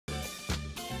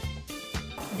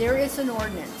There is an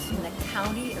ordinance in the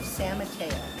county of San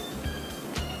Mateo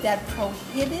that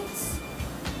prohibits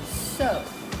soap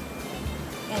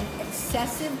and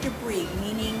excessive debris,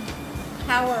 meaning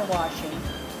power washing,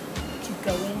 to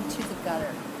go into the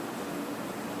gutter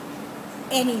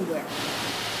anywhere.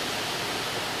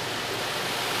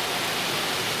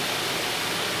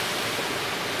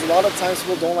 A lot of times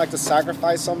people don't like to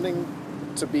sacrifice something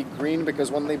to be green because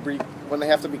when they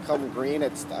have to become green,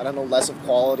 it's, I don't know, less of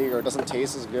quality, or it doesn't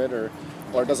taste as good, or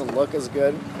it doesn't look as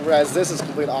good. Whereas this is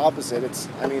complete opposite. It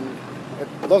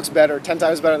looks better, 10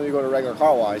 times better than you go to a regular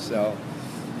car wash. So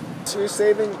you're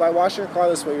saving, by washing your car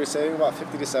this way, you're saving about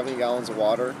 50 to 70 gallons of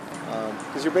water,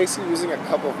 because you're basically using a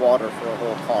cup of water for a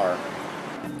whole car.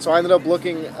 So I ended up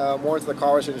looking more into the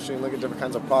car wash industry and looking at different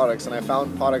kinds of products, and I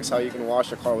found products how you can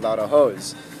wash a car without a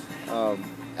hose.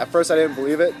 At first I didn't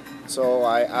believe it, so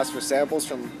I asked for samples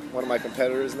from one of my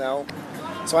competitors now.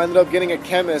 So I ended up getting a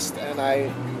chemist, and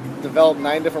I developed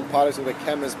 9 different products with a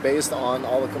chemist based on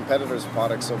all the competitors'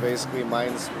 products. So basically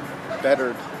mine's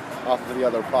bettered off of the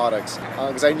other products.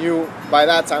 Because I knew by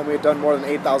that time we had done more than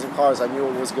 8,000 cars. I knew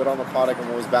what was good on the product and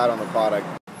what was bad on the product.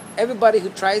 Everybody who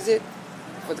tries it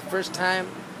for the first time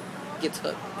gets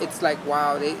hooked. It's like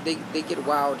wow, they get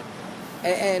wowed.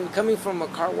 And coming from a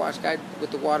car wash guy with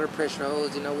the water pressure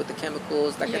hose, you know, with the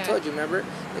chemicals, like I told you, remember?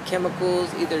 The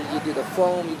chemicals, either you do the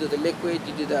foam, you do the liquid,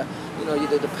 you do the, you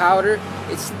do the powder.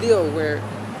 It's still where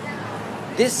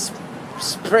this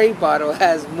spray bottle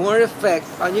has more effect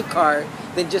on your car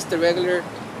than just the regular,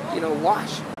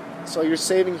 wash. So you're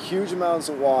saving huge amounts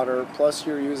of water, plus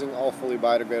you're using all fully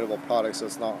biodegradable products, so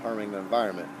it's not harming the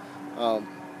environment.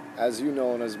 As you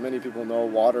know, and as many people know,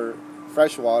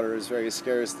 fresh water is very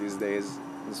scarce these days.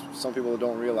 Some people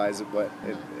don't realize it, but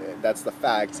that's the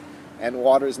fact. And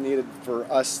water is needed for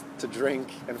us to drink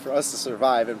and for us to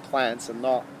survive, and plants, and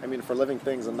not, for living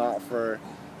things, and not for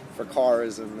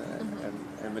cars and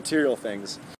material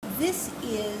things. This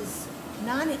is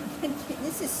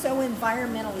so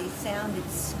environmentally sound,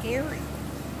 it's scary.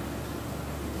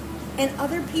 And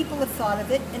other people have thought of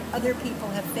it, and other people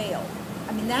have failed.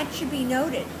 That should be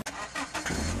noted.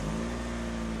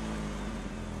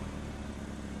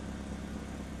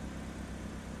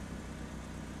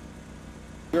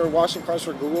 We're washing cars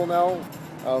for Google now.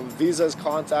 Visa has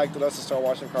contacted us to start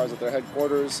washing cars at their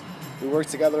headquarters. We work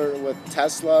together with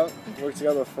Tesla, we work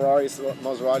together with Ferrari,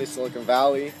 Maserati, Silicon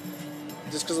Valley.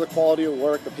 Just because of the quality of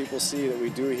work that people see that we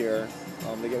do here,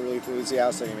 they get really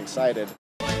enthusiastic and excited.